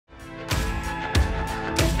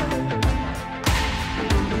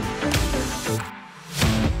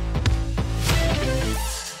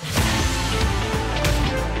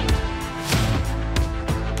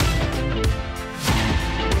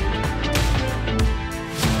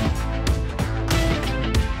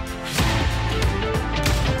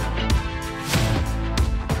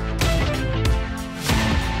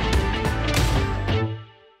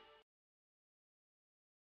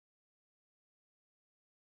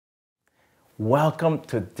Welcome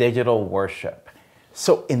to digital worship.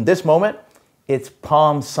 So in this moment, it's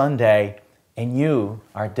Palm Sunday, and you,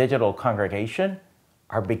 our digital congregation,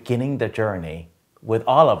 are beginning the journey with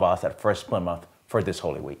all of us at First-Plymouth for this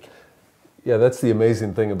Holy Week. Yeah, that's the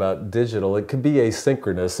amazing thing about digital. It can be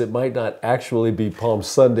asynchronous. It might not actually be Palm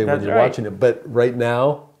Sunday when you're watching it, but right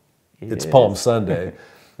now, it's Palm Sunday.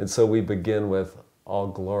 And so we begin with all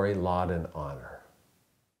glory, laud, and honor.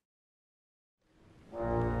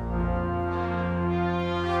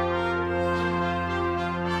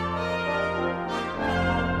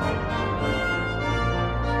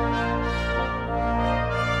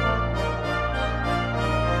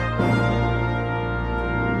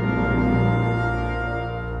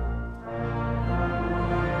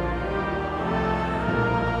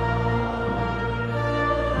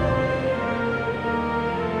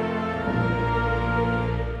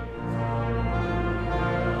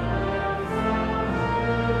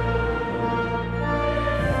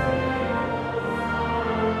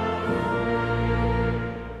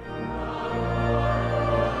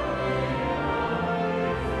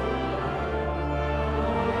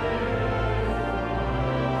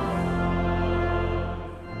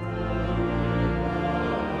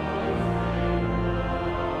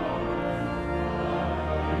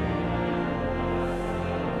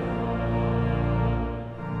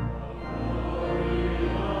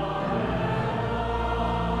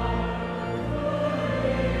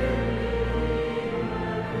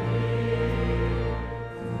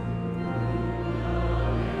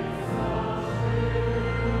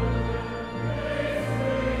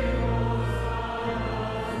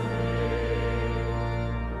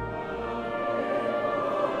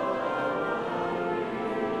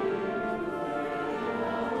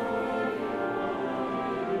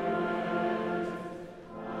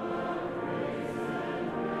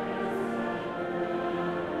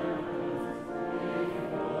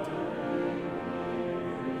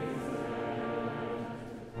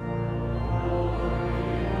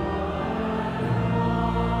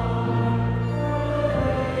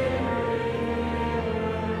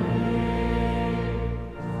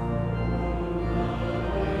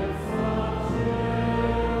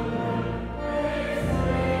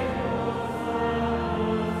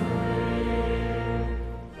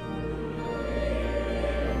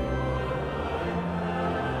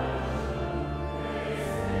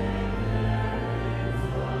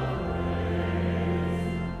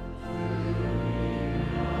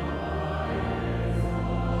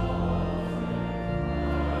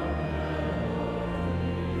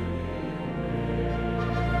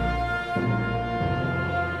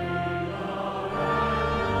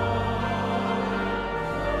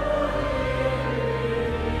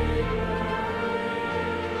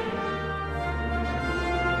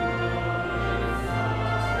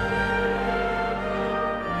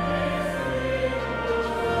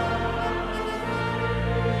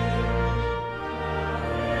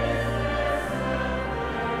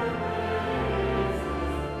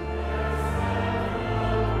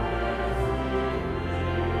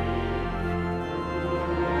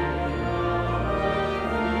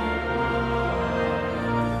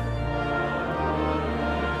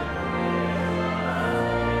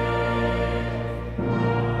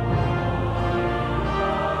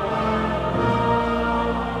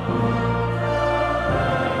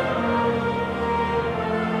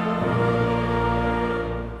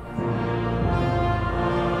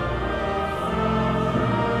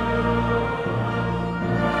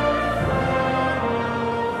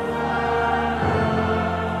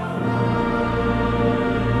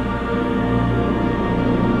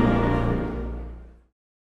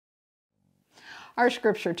 Our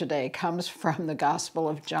scripture today comes from the Gospel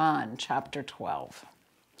of John, chapter 12.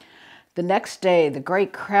 The next day, the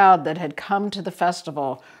great crowd that had come to the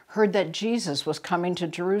festival heard that Jesus was coming to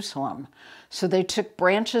Jerusalem. So they took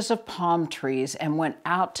branches of palm trees and went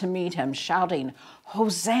out to meet him, shouting,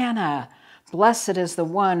 "Hosanna! Blessed is the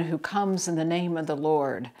one who comes in the name of the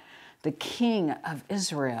Lord, the King of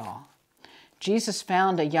Israel." Jesus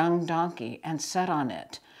found a young donkey and sat on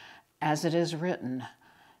it, as it is written,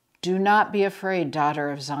 "Do not be afraid,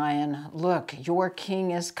 daughter of Zion. Look, your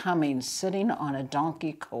king is coming, sitting on a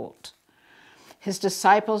donkey colt." His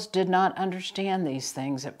disciples did not understand these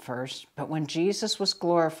things at first, but when Jesus was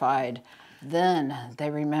glorified, then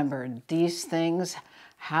they remembered these things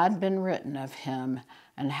had been written of him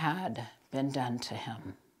and had been done to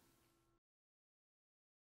him.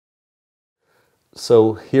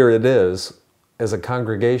 So here it is. As a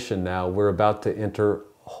congregation now, we're about to enter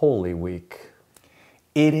Holy Week.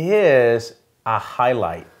 It is a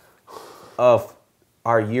highlight of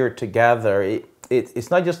our year together.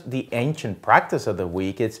 it's not just the ancient practice of the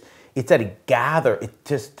week. It's that it gather.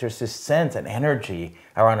 There's this sense and energy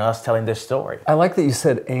around us telling this story. I like that you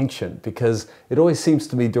said ancient, because it always seems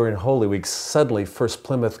to me during Holy Week, suddenly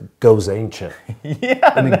First-Plymouth goes ancient.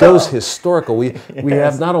 Yeah, and it goes historical. We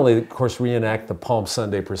have not only, of course, reenact the Palm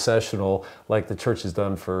Sunday processional like the church has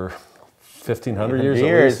done for 1,500 years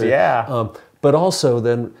at least. Yeah. But also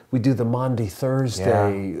then we do the Maundy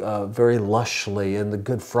Thursday very lushly, and the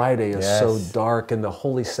Good Friday is so dark, and the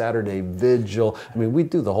Holy Saturday Vigil. I mean, we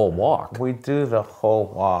do the whole walk. We do the whole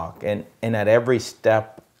walk. And at every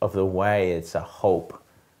step of the way, it's a hope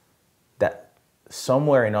that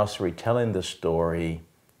somewhere in us retelling the story,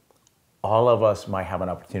 all of us might have an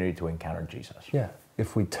opportunity to encounter Jesus. Yeah.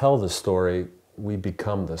 If we tell the story, we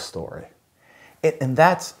become the story. And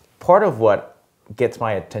that's part of what gets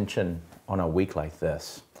my attention on a week like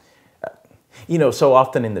this. So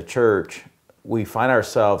often in the church, we find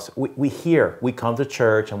ourselves, we come to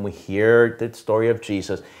church and we hear the story of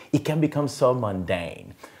Jesus. It can become so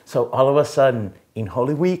mundane. So all of a sudden, in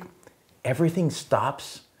Holy Week, everything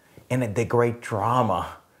stops and the great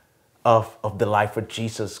drama of the life of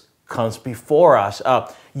Jesus comes before us.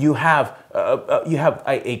 You have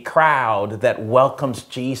a crowd that welcomes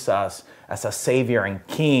Jesus as a Savior and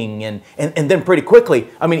King, and then pretty quickly,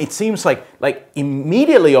 I mean, it seems like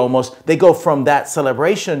immediately almost, they go from that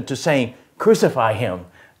celebration to saying, crucify Him.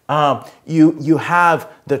 You have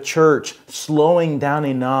the church slowing down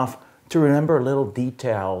enough to remember little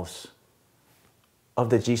details of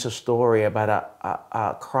the Jesus story about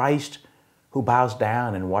a Christ who bows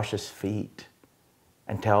down and washes feet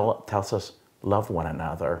and tells us, love one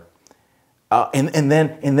another. And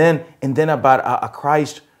then about a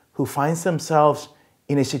Christ who finds themselves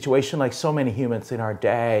in a situation like so many humans in our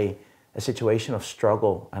day, a situation of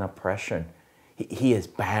struggle and oppression. He is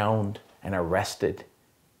bound and arrested.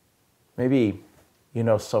 Maybe you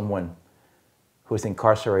know someone who is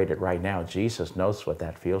incarcerated right now. Jesus knows what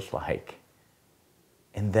that feels like.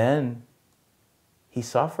 And then He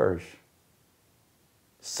suffers.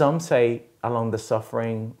 Some say along the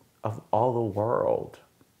suffering of all the world.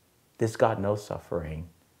 This God knows suffering.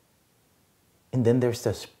 And then there's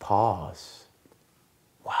this pause.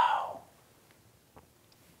 Wow.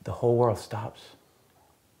 The whole world stops.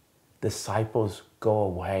 Disciples go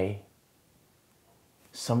away.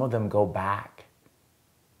 Some of them go back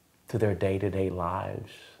to their day-to-day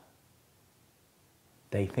lives.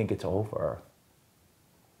 They think it's over.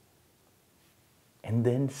 And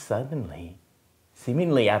then suddenly,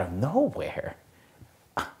 seemingly out of nowhere,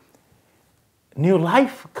 new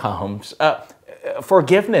life comes.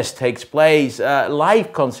 Forgiveness takes place.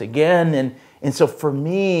 Life comes again. And so for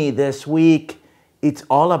me this week, it's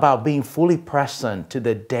all about being fully present to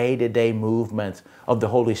the day-to-day movements of the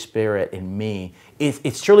Holy Spirit in me.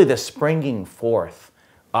 It's truly the springing forth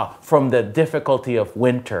from the difficulty of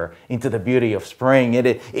winter into the beauty of spring.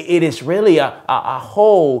 It is really a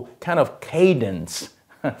whole kind of cadence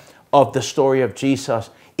of the story of Jesus.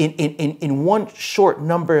 In one short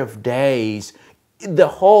number of days, the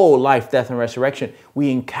whole life, death, and resurrection,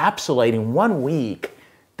 we encapsulate in 1 week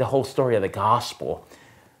the whole story of the gospel.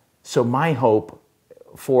 So my hope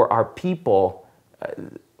for our people,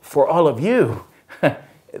 for all of you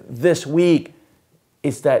this week,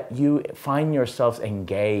 is that you find yourselves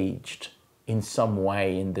engaged in some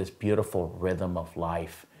way in this beautiful rhythm of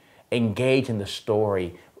life, engaged in the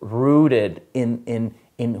story, rooted in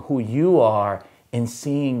who you are, in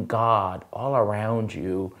seeing God all around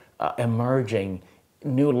you, emerging,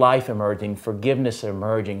 new life emerging, forgiveness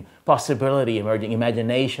emerging, possibility emerging,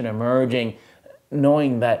 imagination emerging,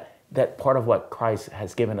 knowing that part of what Christ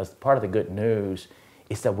has given us, part of the good news,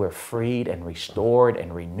 is that we're freed and restored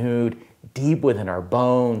and renewed deep within our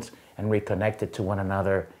bones and reconnected to one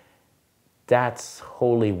another. That's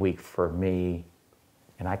Holy Week for me,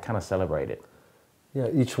 and I kind of celebrate it. Yeah,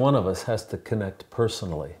 each one of us has to connect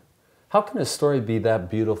personally. How can a story be that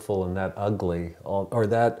beautiful and that ugly, or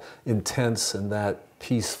that intense and that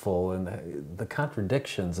peaceful, and the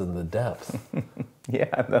contradictions and the depth?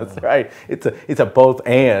 Yeah, that's right. It's a both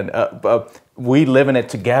and. We live in it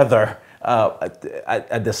together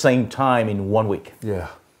at the same time in 1 week. Yeah.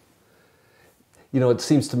 You know, it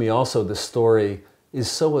seems to me also the story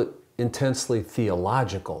is so intensely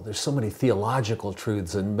theological. There's so many theological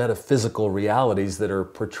truths and metaphysical realities that are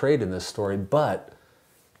portrayed in this story, but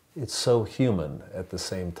it's so human at the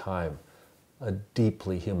same time. A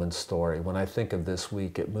deeply human story. When I think of this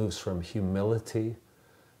week, it moves from humility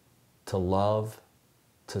to love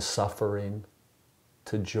to suffering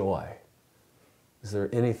to joy. Is there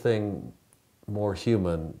anything more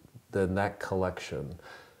human than that collection?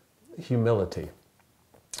 Humility.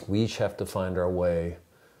 We each have to find our way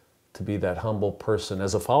to be that humble person.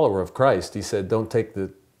 As a follower of Christ, he said, don't take the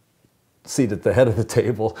seat at the head of the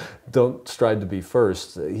table. Don't strive to be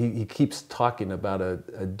first. He keeps talking about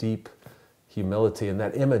a deep humility, and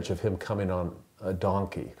that image of him coming on a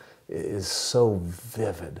donkey is so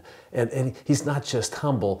vivid. And he's not just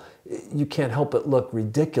humble. You can't help but look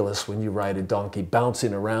ridiculous when you ride a donkey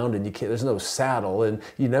bouncing around, and there's no saddle, and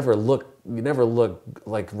you never look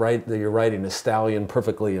like you're riding a stallion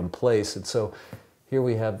perfectly in place. And so here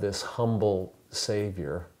we have this humble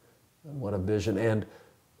Savior. What a vision. And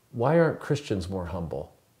why aren't Christians more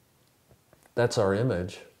humble? That's our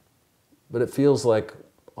image. But it feels like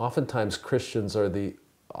oftentimes Christians are the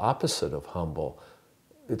opposite of humble.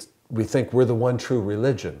 We think we're the one true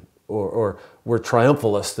religion, or we're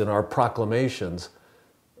triumphalist in our proclamations.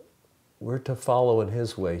 We're to follow in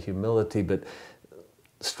his way, humility, but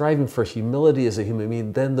striving for humility as a human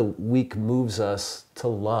being, then the week moves us to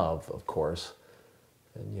love, of course.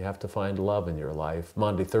 And you have to find love in your life.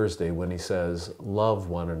 Maundy Thursday, when he says, love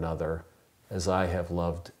one another as I have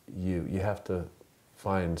loved you, you have to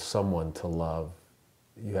find someone to love.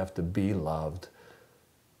 You have to be loved.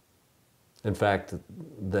 In fact,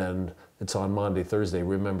 then it's on Maundy Thursday.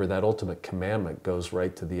 Remember, that ultimate commandment goes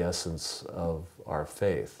right to the essence of our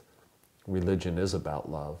faith. Religion is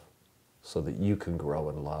about love, so that you can grow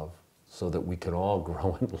in love, so that we can all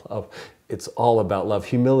grow in love. It's all about love,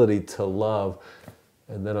 humility to love,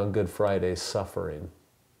 and then on Good Friday, suffering.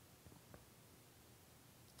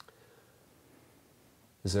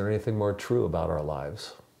 Is there anything more true about our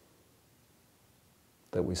lives?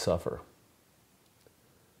 That we suffer?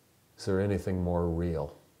 Is there anything more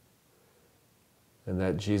real? And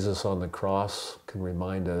that Jesus on the cross can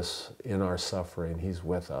remind us in our suffering, he's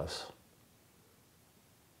with us.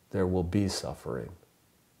 There will be suffering,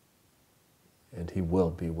 and he will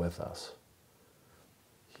be with us.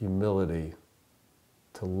 Humility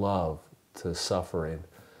to love, to suffering,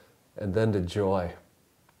 and then to joy.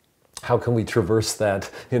 How can we traverse that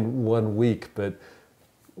in 1 week? But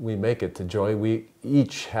we make it to joy. We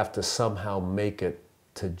each have to somehow make it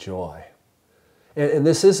to joy. And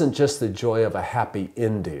this isn't just the joy of a happy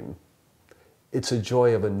ending. It's a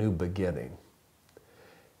joy of a new beginning.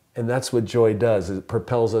 And that's what joy does. It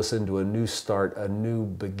propels us into a new start, a new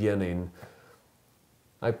beginning.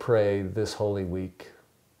 I pray this Holy Week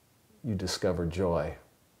you discover joy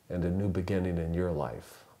and a new beginning in your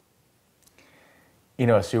life. You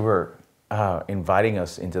know, as you were inviting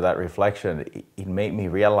us into that reflection, it made me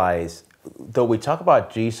realize, though we talk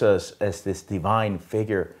about Jesus as this divine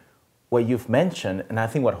figure, what you've mentioned, and I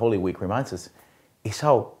think what Holy Week reminds us, is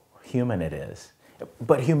how human it is.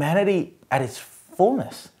 But humanity at its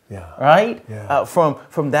fullness, right? Yeah.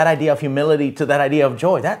 From that idea of humility to that idea of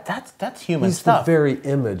joy, that's human stuff. He's the very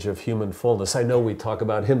image of human fullness. I know we talk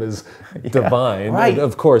about him as divine, right.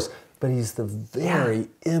 Of course, but he's the very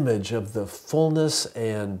image of the fullness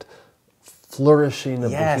and flourishing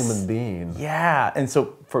of the human being. Yeah, and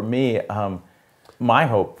so for me, my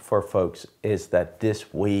hope for folks is that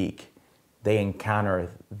this week they encounter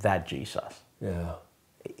that Jesus. Yeah.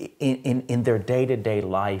 In their day-to-day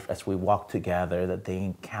life as we walk together, that they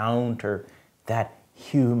encounter that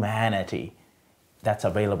humanity that's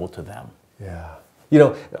available to them. Yeah. You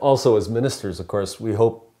know, also as ministers, of course, we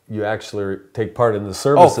hope you actually take part in the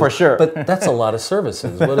services. Oh, for sure. But that's a lot of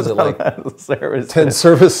services. What is it, like services. 10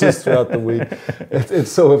 services throughout the week? And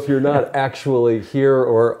so if you're not actually here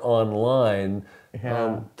or online,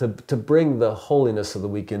 to bring the holiness of the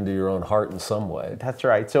week into your own heart in some way. That's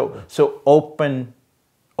right. So open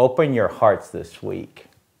your hearts this week,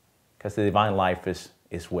 because the divine life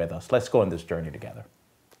is with us. Let's go on this journey together.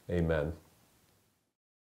 Amen.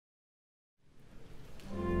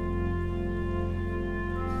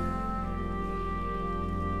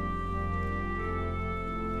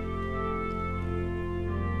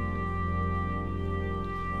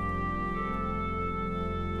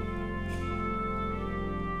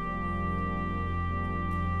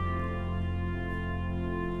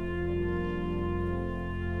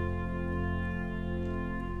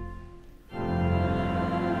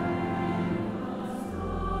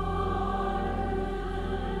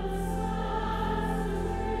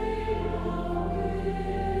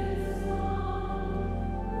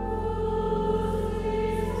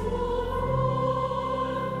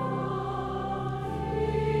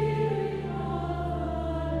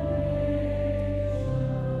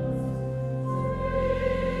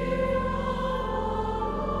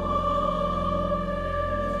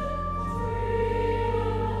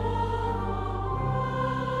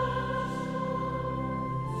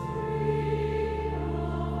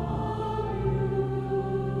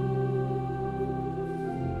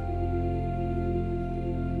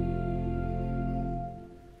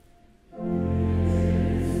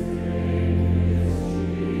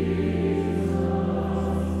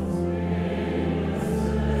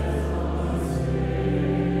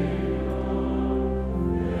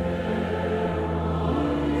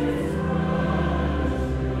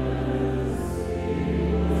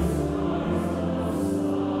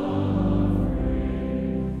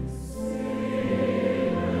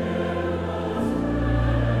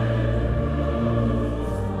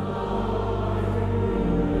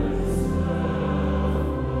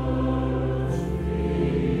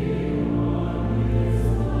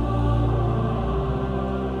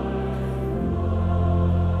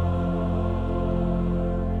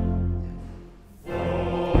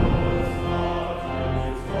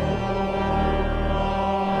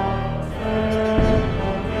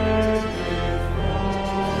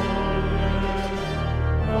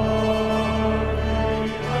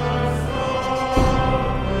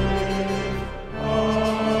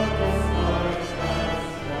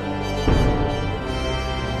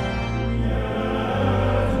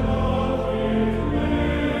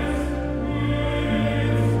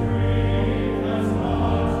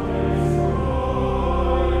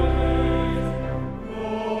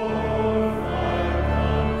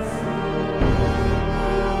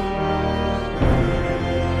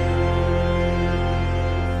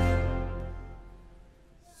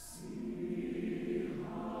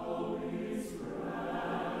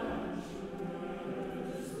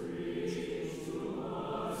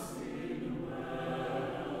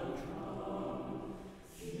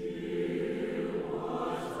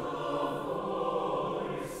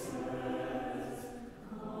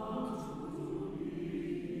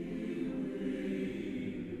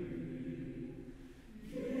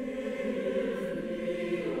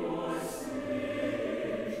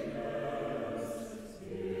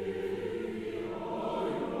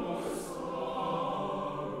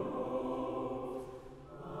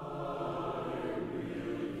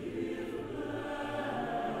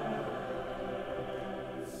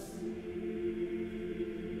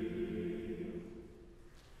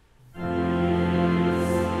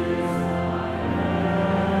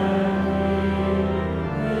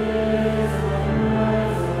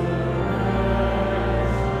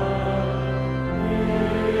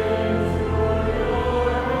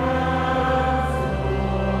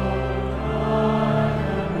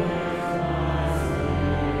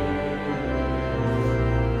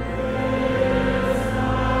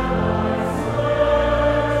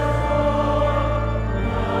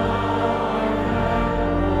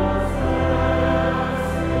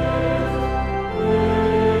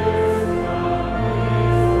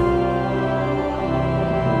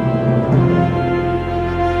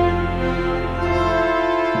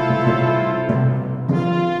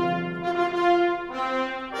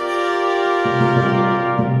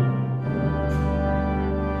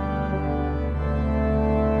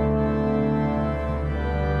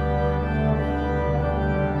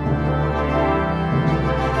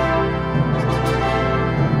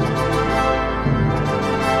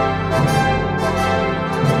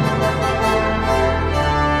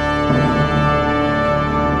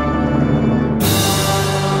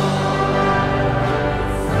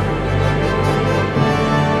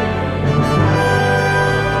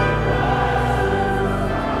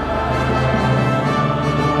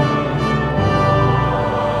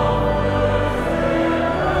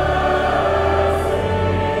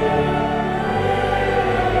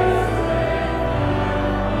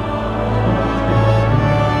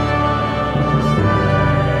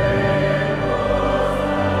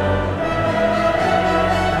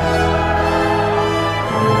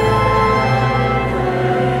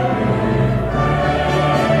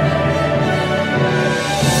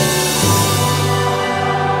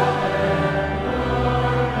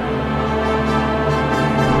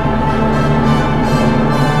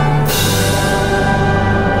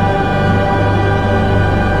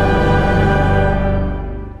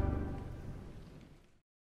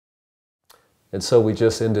 And so we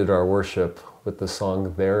just ended our worship with the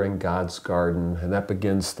song There in God's Garden, and that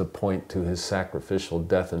begins to point to his sacrificial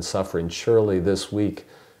death and suffering. Surely this week,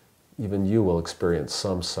 even you will experience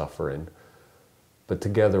some suffering. But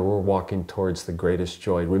together we're walking towards the greatest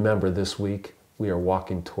joy. Remember, this week we are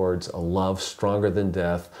walking towards a love stronger than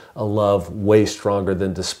death, a love way stronger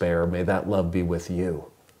than despair. May that love be with you.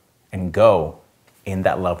 And go in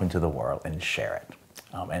that love into the world and share it.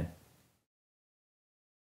 Amen.